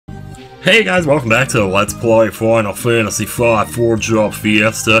Hey guys, welcome back to Let's Play Final Fantasy V 4-Drop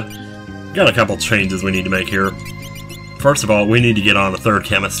Fiesta. Got a couple changes we need to make here. First of all, we need to get on a third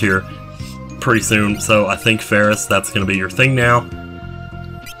chemist here pretty soon, so I think Ferris, that's going to be your thing now.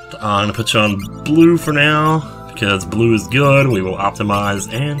 I'm going to put you on blue for now, because blue is good. We will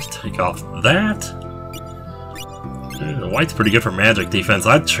optimize and take off that. White's pretty good for magic defense.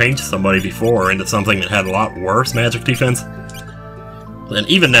 I'd changed somebody before into something that had a lot worse magic defense. And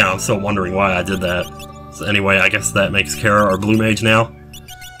even now, I'm still wondering why I did that. So anyway, I guess that makes Kara our blue mage now.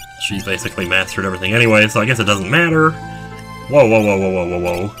 She's basically mastered everything anyway, so I guess it doesn't matter. Whoa, whoa, whoa, whoa, whoa,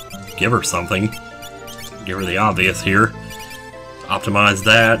 whoa, whoa. Give her something. Give her the obvious here. Optimize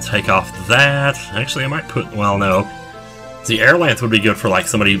that, take off that. Actually, I might put, well, no. See, Air Lance would be good for, like,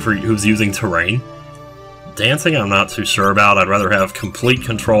 somebody who's using terrain. Dancing, I'm not too sure about. I'd rather have complete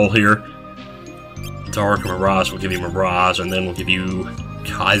control here. Dark Mirage, we'll give you Mirage, and then we'll give you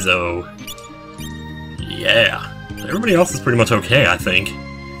Kaizo. Yeah. Everybody else is pretty much okay, I think.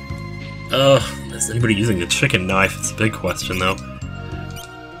 Is anybody using the chicken knife? It's a big question, though.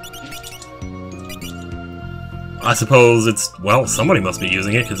 I suppose it's, well, somebody must be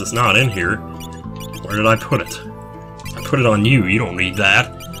using it, because it's not in here. Where did I put it? I put it on you. You don't need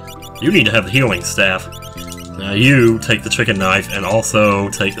that. You need to have the healing staff. Now you take the chicken knife, and also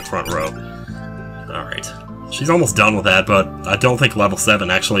take the front row. Alright. She's almost done with that, but I don't think level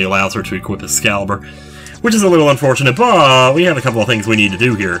 7 actually allows her to equip Excalibur, which is a little unfortunate, but we have a couple of things we need to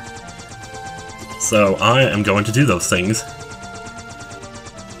do here. So I am going to do those things.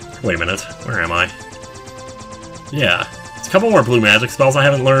 Wait a minute, where am I? Yeah, there's a couple more blue magic spells I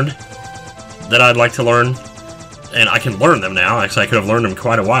haven't learned that I'd like to learn, and I can learn them now. Actually, I could have learned them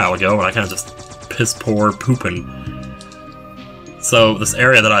quite a while ago, but I kind of just piss-poor pooping. So, this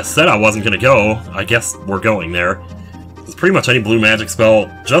area that I said I wasn't going to go, I guess we're going there. It's pretty much any blue magic spell,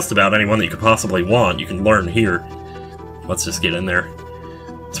 just about anyone that you could possibly want, you can learn here. Let's just get in there.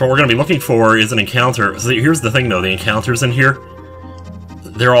 So what we're going to be looking for is an encounter. So here's the thing though, the encounters in here,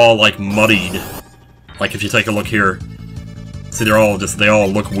 they're all like muddied. Like if you take a look here, see they all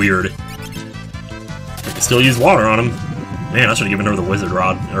look weird. You can still use water on them. Man, I should have given her the wizard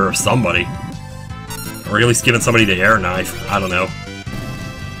rod, or somebody. Or at least giving somebody the air knife. I don't know.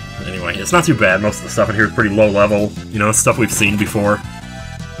 Anyway, it's not too bad. Most of the stuff in here is pretty low level. You know, stuff we've seen before.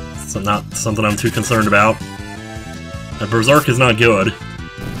 So not something I'm too concerned about. And Berserk is not good.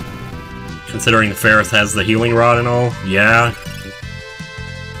 Considering Ferris has the healing rod and all. Yeah.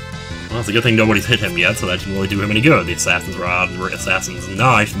 Well, it's a good thing nobody's hit him yet, so that didn't really do him any good. The Assassin's Rod and Assassin's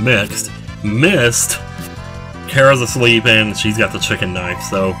Knife mixed. Missed! Kara's asleep and she's got the chicken knife,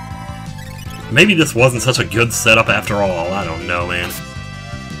 so... maybe this wasn't such a good setup after all. I don't know, man.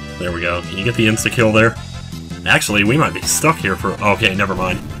 There we go. Can you get the insta-kill there? Actually, we might be stuck here for... okay, never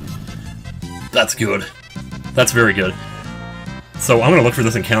mind. That's good. That's very good. So I'm gonna look for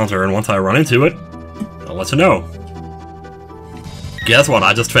this encounter, and once I run into it, I'll let you know. Guess what?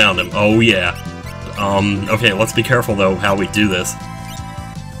 I just found him. Oh, yeah. Okay, let's be careful, though, how we do this.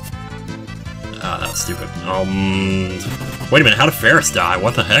 Ah, that was stupid. Wait a minute, how did Ferris die?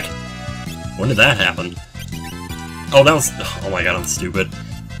 What the heck? When did that happen? Oh, that was... oh my god, I'm stupid.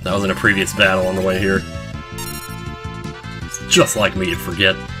 That was in a previous battle on the way here. It's just like me to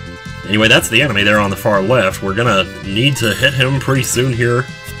forget. Anyway, that's the enemy there on the far left. We're gonna need to hit him pretty soon here.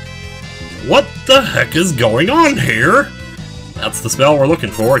 What the heck is going on here? That's the spell we're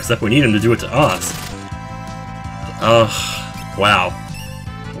looking for, except we need him to do it to us. Wow.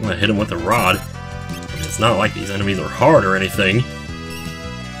 I'm gonna hit him with the rod. It's not like these enemies are hard or anything.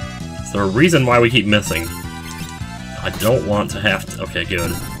 Is there a reason why we keep missing? I don't want to have to... okay, good.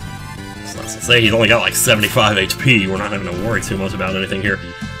 So let's say he's only got like 75 HP. We're not having to worry too much about anything here.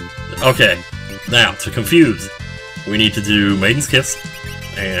 Okay, now, to confuse, we need to do Maiden's Kiss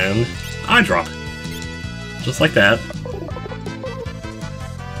and Eye Drop. Just like that.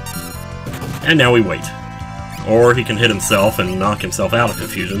 And now we wait. Or he can hit himself and knock himself out of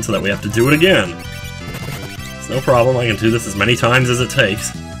confusion so that we have to do it again. It's no problem, I can do this as many times as it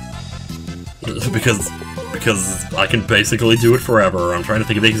takes. Because I can basically do it forever. I'm trying to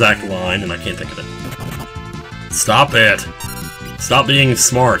think of the exact line, and I can't think of it. Stop it! Stop being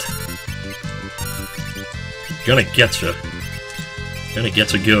smart. Gonna get you. Gonna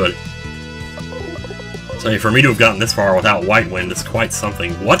get you good. So for me to have gotten this far without White Wind is quite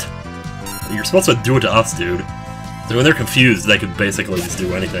something. What? You're supposed to do it to us, dude. So when they're confused, they could basically just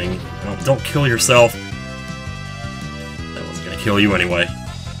do anything. Don't kill yourself. That wasn't gonna kill you anyway.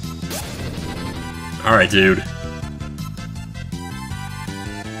 Alright, dude.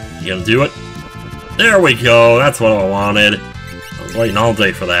 You gonna do it? There we go, that's what I wanted. Waiting all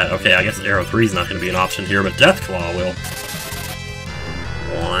day for that. Okay, I guess Arrow 3 is not going to be an option here, but Deathclaw will.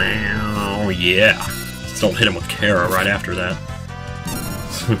 Wow, yeah. Just don't hit him with Kara right after that.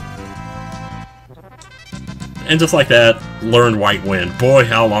 And just like that, learned White Wind. Boy,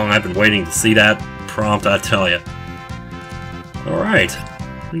 how long I've been waiting to see that prompt, I tell ya. Alright.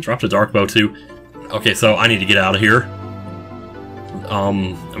 Dropped a Dark Bow too. Okay, so I need to get out of here. I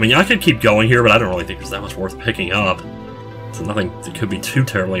mean, I could keep going here, but I don't really think there's that much worth picking up. So nothing that could be too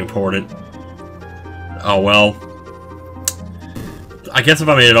terribly important. Oh, well. I guess if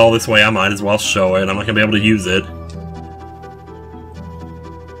I made it all this way, I might as well show it. I'm not going to be able to use it.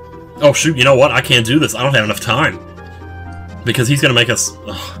 Oh, shoot, you know what? I can't do this. I don't have enough time. Because he's going to make us...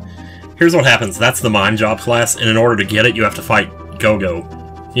 Ugh. Here's what happens. That's the Mime Job class, and in order to get it, you have to fight Go-Go.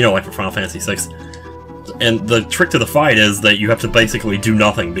 You know, like for Final Fantasy VI. And the trick to the fight is that you have to basically do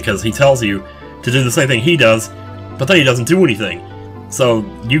nothing, because he tells you to do the same thing he does, but then he doesn't do anything. So,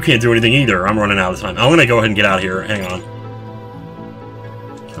 you can't do anything either. I'm running out of time. I'm going to go ahead and get out of here. Hang on.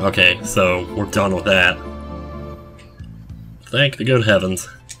 Okay, so we're done with that. Thank the good heavens.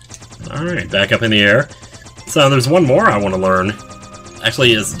 Alright, back up in the air. So there's one more I want to learn.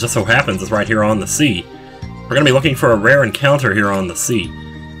 Actually, it just so happens it's right here on the sea. We're going to be looking for a rare encounter here on the sea.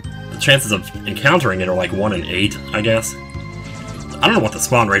 The chances of encountering it are like 1 in 8, I guess. I don't know what the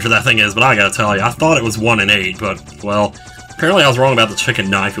spawn rate for that thing is, but I gotta tell you, I thought it was 1 in 8, but, well, apparently I was wrong about the chicken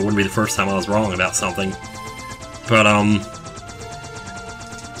knife. It wouldn't be the first time I was wrong about something. But,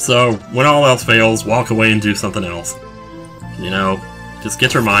 so, when all else fails, walk away and do something else. You know, just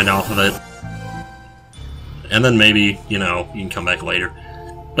get your mind off of it. And then maybe, you know, you can come back later.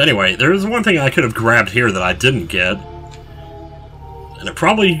 But anyway, there's one thing I could have grabbed here that I didn't get. And it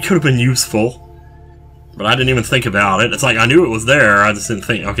probably could have been useful. But I didn't even think about it. It's like, I knew it was there, I just didn't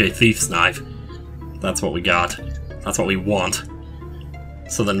think, okay, Thief's Knife. That's what we got. That's what we want.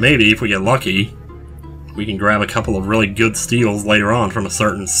 So then maybe, if we get lucky, we can grab a couple of really good steals later on from a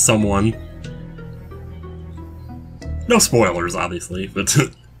certain someone. No spoilers, obviously, but...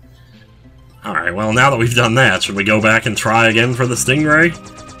 Alright, well, now that we've done that, should we go back and try again for the Stingray?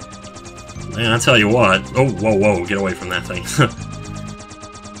 Man, I tell you what. Oh, whoa, whoa, get away from that thing.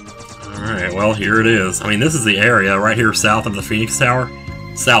 Alright, well, here it is. I mean, this is the area right here south of the Phoenix Tower.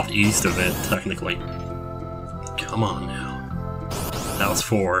 Southeast of it, technically. Come on now. That was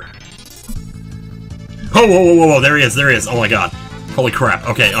 4. Oh, whoa, whoa, whoa, whoa, there he is, there he is. Oh my god. Holy crap.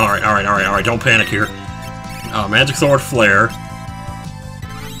 Okay, alright, don't panic here. Magic Sword Flare.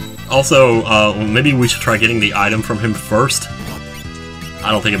 Also, maybe we should try getting the item from him first.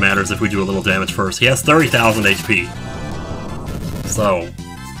 I don't think it matters if we do a little damage first. He has 30,000 HP. So,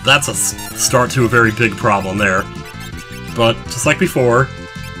 that's a start to a very big problem there. But, just like before,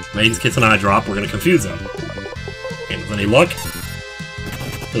 Maiden's Kiss and Eye Drop, we're going to confuse him. And with any luck,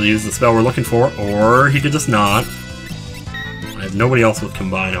 he'll use the spell we're looking for, or he could just not. I have nobody else with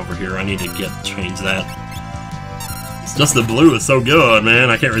Combine over here. I need to change that. It's just the blue is so good, man.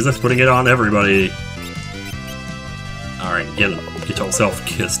 I can't resist putting it on everybody. Alright, get yourself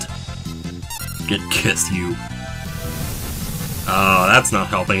kissed. Get kissed, you. That's not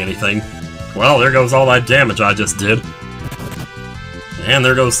helping anything. Well, there goes all that damage I just did. And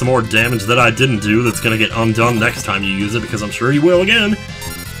there goes some more damage that I didn't do that's gonna get undone next time you use it, because I'm sure you will again.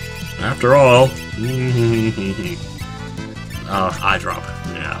 After all. Eye drop.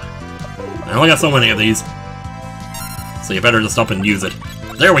 Yeah. I only got so many of these. So you better just up and use it.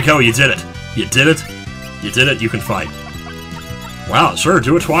 There we go, you did it! You did it! You did it, you can fight. Wow, sure,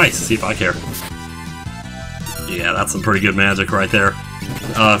 do it twice, see if I care. Yeah, that's some pretty good magic right there.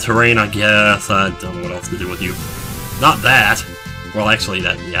 Terrain, I guess. I don't know what else to do with you. Not that! Well, actually,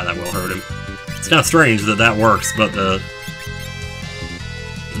 that will hurt him. It's kind of strange that that works, but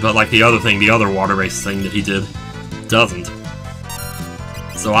like the other thing, the other water-based thing that he did, doesn't.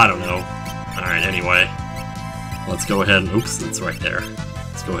 So I don't know. Alright, anyway. Let's go ahead and... Oops, it's right there.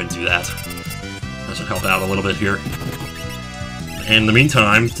 Let's go ahead and do that. That should help out a little bit here. And in the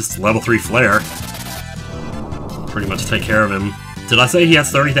meantime, just level 3 Flare. Pretty much take care of him. Did I say he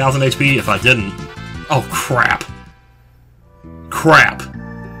has 30,000 HP? If I didn't... Oh, crap! Crap!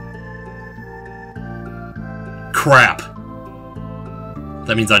 Crap!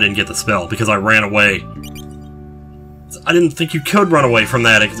 That means I didn't get the spell, because I ran away. I didn't think you could run away from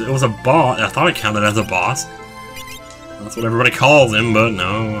that. It was a boss. I thought it counted as a boss. That's what everybody calls him, but no.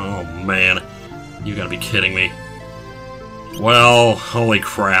 Oh, man. You gotta be kidding me. Well, holy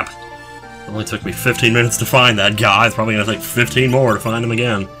crap. It only took me 15 minutes to find that guy. It's probably gonna take 15 more to find him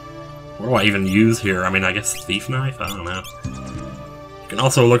again. What do I even use here? I mean, I guess Thief Knife? I don't know. You can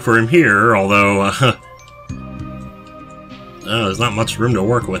also look for him here, although, There's not much room to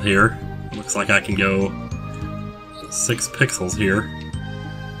work with here. Looks like I can go 6 pixels here.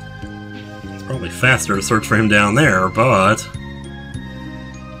 It's probably faster to search for him down there, but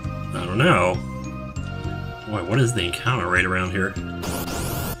I don't know. Boy, what is the encounter rate around here?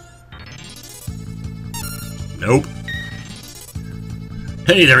 Nope.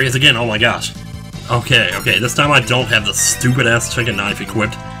 Hey, there he is again! Oh my gosh. Okay, this time I don't have the stupid-ass chicken knife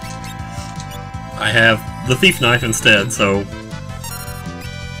equipped. I have the thief knife instead, so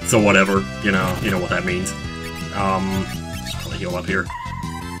whatever, you know what that means. Should probably heal up here.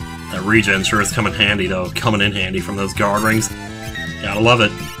 That regen sure is coming handy though, coming in handy from those guard rings. Gotta love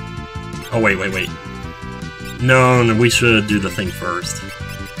it. Oh wait. No, we should do the thing first.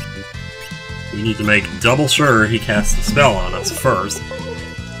 We need to make double sure he casts a spell on us first,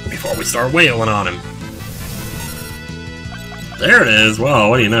 before we start wailing on him. There it is! Well,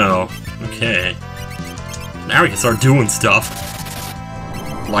 what do you know? Okay. Now we can start doing stuff.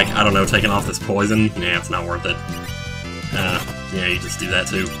 Like, I don't know, taking off this poison? Nah, it's not worth it. Yeah, you just do that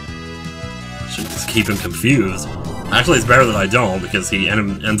too. Should just keep him confused. Actually, it's better that I don't, because he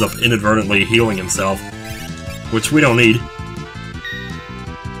ends up inadvertently healing himself. Which we don't need.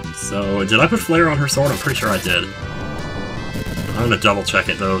 So, did I put Flare on her sword? I'm pretty sure I did. I'm gonna double check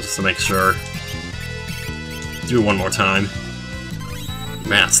it though, just to make sure. Do it one more time.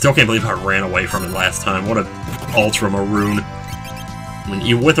 Man, I still can't believe I ran away from it last time. What an Ultra Maroon. I mean,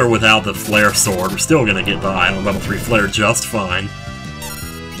 even with or without the Flare sword, we're still gonna get by on level 3 Flare just fine.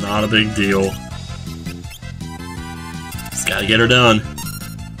 Not a big deal. Just gotta get her done.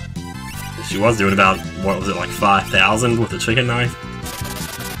 She was doing about, what was it, like 5,000 with the chicken knife?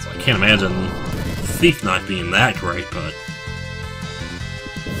 So I can't imagine Thief Knife being that great, but...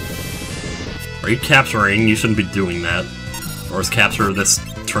 Are you capturing? You shouldn't be doing that. Or is capture this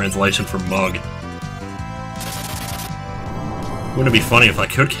translation for mug? Wouldn't it be funny if I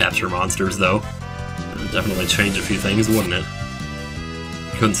could capture monsters, though? It would definitely change a few things, wouldn't it?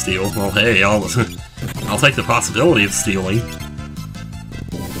 Couldn't steal. Well, hey, I'll take the possibility of stealing.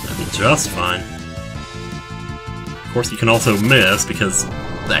 That'd be just fine. Of course, you can also miss, because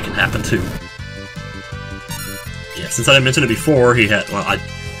that can happen too. Yeah, since I didn't mention it before, he had... Well,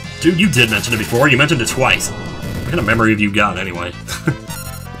 Dude, you did mention it before. You mentioned it twice. What kind of memory have you got, anyway?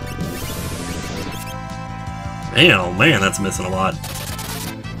 Man, oh man, that's missing a lot.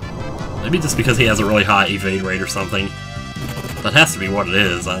 Maybe just because he has a really high evade rate or something. That has to be what it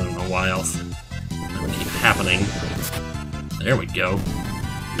is. I don't know why else. That would keep happening. There we go.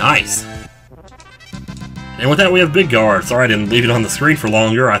 Nice! And with that, we have Big Guard. Sorry I didn't leave it on the screen for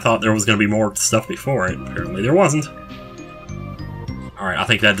longer. I thought there was going to be more stuff before it. Apparently there wasn't. Alright, I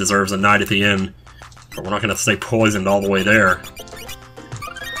think that deserves a night at the inn. But we're not going to stay poisoned all the way there.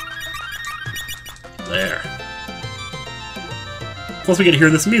 There. Plus we get to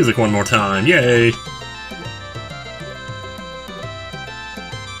hear this music one more time. Yay!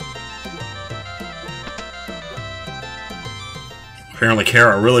 Apparently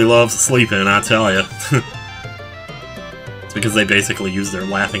Kara really loves sleeping, I tell ya. It's because they basically use their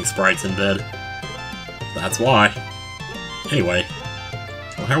laughing sprites in bed. That's why. Anyway.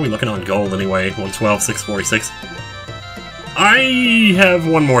 Well, how are we looking on gold anyway? 112, 646. I have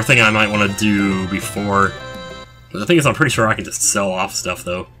one more thing I might want to do before... The thing is, I'm pretty sure I can just sell off stuff,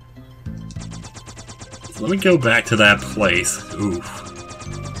 though. So let me go back to that place. Oof.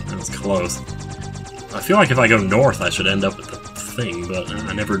 That was close. I feel like if I go north, I should end up with the thing, but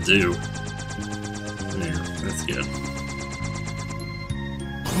I never do. There, that's good.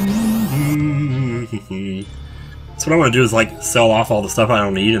 So what I want to do is, like, sell off all the stuff I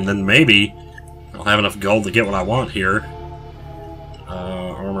don't need, and then maybe I'll have enough gold to get what I want here.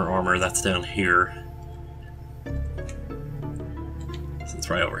 Armor, that's down here. So it's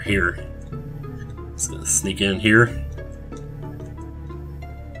right over here. Just gonna sneak in here.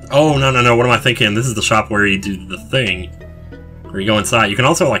 Oh, no, what am I thinking? This is the shop where you do the thing. Where you go inside. You can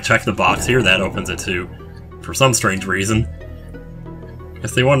also, like, check the box here. That opens it, too. For some strange reason.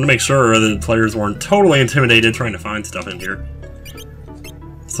 Guess they wanted to make sure that the players weren't totally intimidated trying to find stuff in here.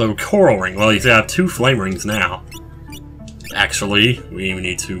 So, coral ring. Well, you have 2 flame rings now. Actually, we even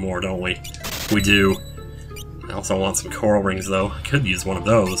need 2 more, don't we? We do. I also want some coral rings, though. I could use one of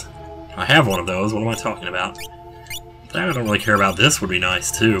those. I have one of those. What am I talking about? That I don't really care about. This would be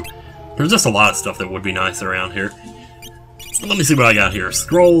nice, too. There's just a lot of stuff that would be nice around here. So let me see what I got here.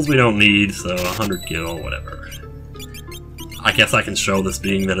 Scrolls we don't need, so 100 gil, whatever. I guess I can show this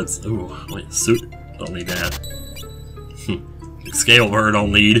being that it's... Ooh, wait, suit? Don't need that. Scale bird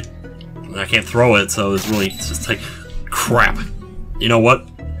don't need. I can't throw it, so it's really just take... Crap. You know what?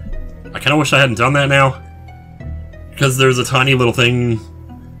 I kind of wish I hadn't done that now. Because there's a tiny little thing...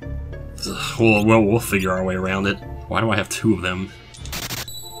 Well, we'll figure our way around it. Why do I have 2 of them?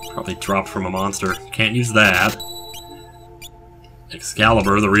 Probably dropped from a monster. Can't use that.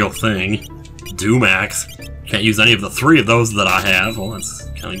 Excalibur, the real thing. Doomax. Can't use any of the 3 of those that I have. Well, that's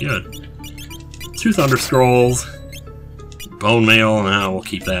kind of good. 2 Thunder Scrolls. Bone Mail. No, we'll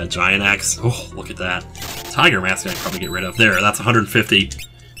keep that. Giant Axe. Oh, look at that. Tiger Mask I can probably get rid of. There, that's 150.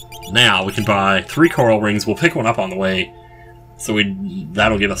 Now, we can buy 3 Coral Rings. We'll pick one up on the way. So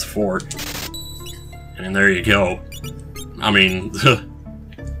that'll give us 4. And there you go. I mean...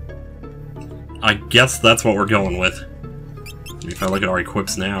 I guess that's what we're going with. If I look at our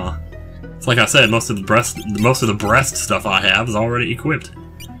equips now, it's like I said, most of the breast stuff I have is already equipped.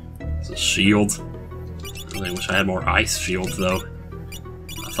 So shields. I really wish I had more ice shields though.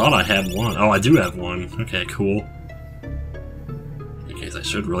 I thought I had one. Oh, I do have one. Okay, cool. In case I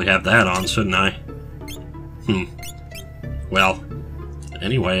should really have that on, shouldn't I? Well,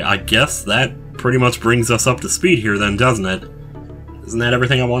 anyway, I guess that pretty much brings us up to speed here then, doesn't it? Isn't that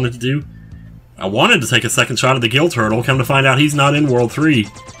everything I wanted to do? I wanted to take a second shot at the Gill Turtle, come to find out he's not in World 3.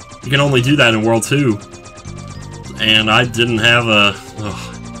 You can only do that in World 2. And I didn't have a...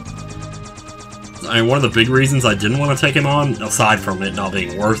 I mean, one of the big reasons I didn't want to take him on, aside from it not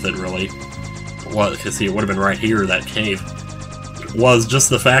being worth it, really, because he would have been right here, that cave, was just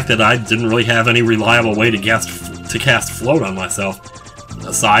the fact that I didn't really have any reliable way to cast Float on myself.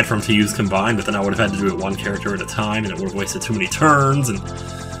 Aside from to use Combine, but then I would have had to do it one character at a time, and it would have wasted too many turns, and...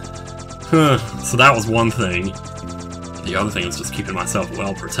 So that was one thing. The other thing was just keeping myself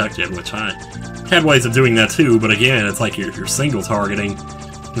well protected, which I had ways of doing that too, but again, it's like you're single targeting,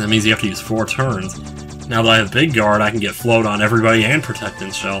 and that means you have to use 4 turns. Now that I have Big Guard, I can get Float on everybody and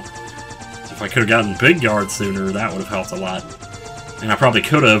Protectant Shell. So if I could have gotten Big Guard sooner, that would have helped a lot. And I probably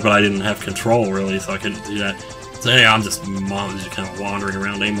could have, but I didn't have control really, so I couldn't do that. So yeah, I'm just kind of wandering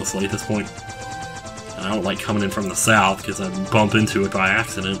around aimlessly at this point. And I don't like coming in from the south, because I bump into it by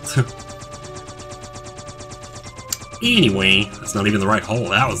accident. Anyway, that's not even the right hole.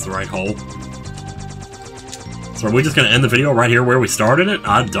 That was the right hole. So are we just going to end the video right here where we started it?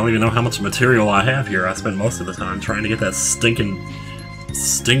 I don't even know how much material I have here. I spent most of the time trying to get that stinking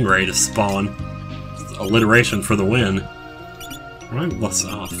stingray to spawn. Alliteration for the win.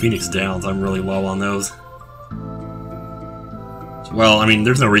 Phoenix Downs, I'm really low on those. Well, I mean,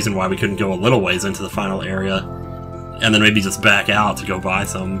 there's no reason why we couldn't go a little ways into the final area, and then maybe just back out to go buy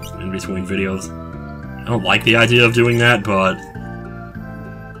some in between videos. I don't like the idea of doing that, but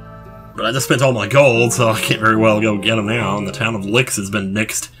I just spent all my gold, so I can't very well go get them now, and the town of Licks has been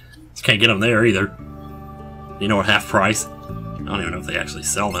nixed. Just can't get them there either. You know, at half price. I don't even know if they actually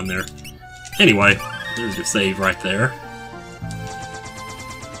sell them there. Anyway, there's your save right there.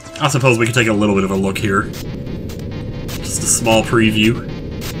 I suppose we could take a little bit of a look here. Just a small preview.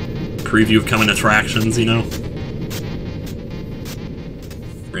 Preview of coming attractions, you know?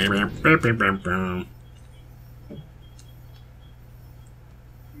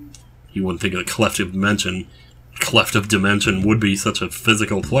 You wouldn't think of the Cleft of Dimension. Cleft of Dimension would be such a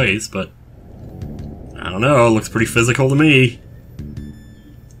physical place, but... I don't know, it looks pretty physical to me.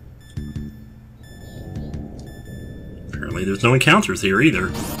 Apparently there's no encounters here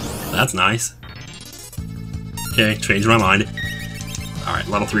either. That's nice. Okay, changed my mind. Alright,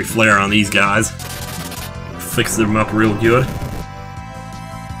 level 3 flare on these guys. Fix them up real good.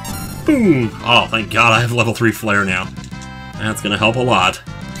 Boom! Oh, thank God I have level 3 flare now. That's gonna help a lot.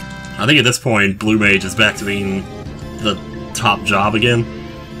 I think at this point, Blue Mage is back to being the top job again.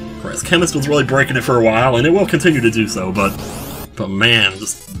 Whereas Chemist was really breaking it for a while, and it will continue to do so, but man,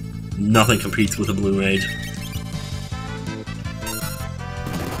 just nothing competes with a Blue Mage.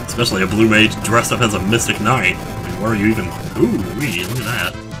 Especially a Blue Mage dressed up as a Mystic Knight. I mean, where are you even... Ooh, wee, look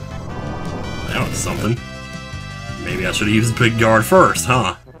at that. That was something. Maybe I should have used Big Guard first,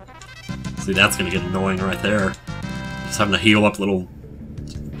 huh? See, that's gonna get annoying right there. Just having to heal up little...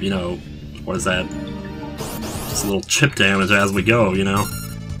 You know, what is that? Just a little chip damage as we go, you know?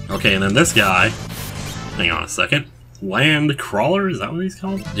 Okay, and then this guy... Hang on a second. Land Crawler? Is that what he's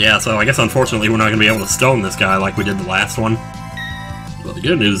called? Yeah, so I guess unfortunately we're not gonna be able to stone this guy like we did the last one. But the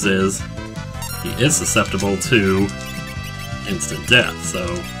good news is, he is susceptible to instant death, so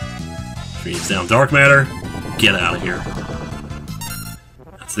Phoenix Down Dark Matter, get out of here.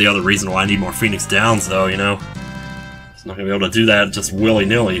 That's the other reason why I need more Phoenix Downs, though, you know? It's not going to be able to do that just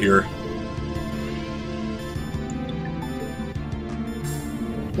willy-nilly here.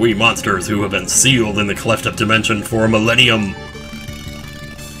 We monsters who have been sealed in the Cleft of Dimension for a millennium.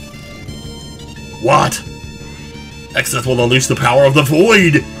 What? Exeth will unleash the power of the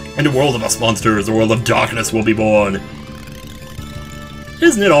Void! and the world of us monsters, the world of darkness will be born.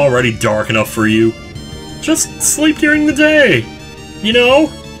 Isn't it already dark enough for you? Just sleep during the day, you know?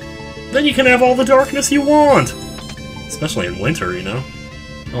 Then you can have all the darkness you want. Especially in winter, you know?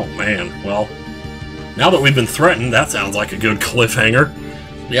 Oh man, well, now that we've been threatened, that sounds like a good cliffhanger.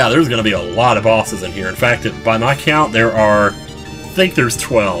 Yeah, there's gonna be a lot of bosses in here. In fact, by my count, I think there's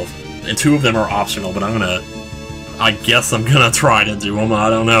 12, and 2 of them are optional, but I guess I'm gonna try to do them. I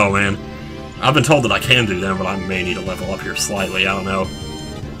don't know, man. I've been told that I can do them, but I may need to level up here slightly, I don't know.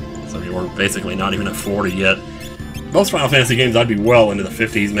 So I mean, we're basically not even at 40 yet. Most Final Fantasy games, I'd be well into the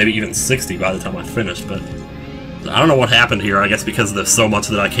 50s, maybe even 60 by the time I finished, but I don't know what happened here. I guess because there's so much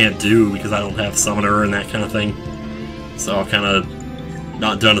that I can't do, because I don't have Summoner and that kind of thing. So I've kind of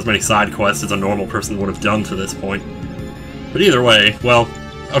not done as many side quests as a normal person would have done to this point. But either way, well,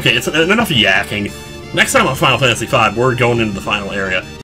 okay, it's enough yakking. Next time on Final Fantasy V, we're going into the final area.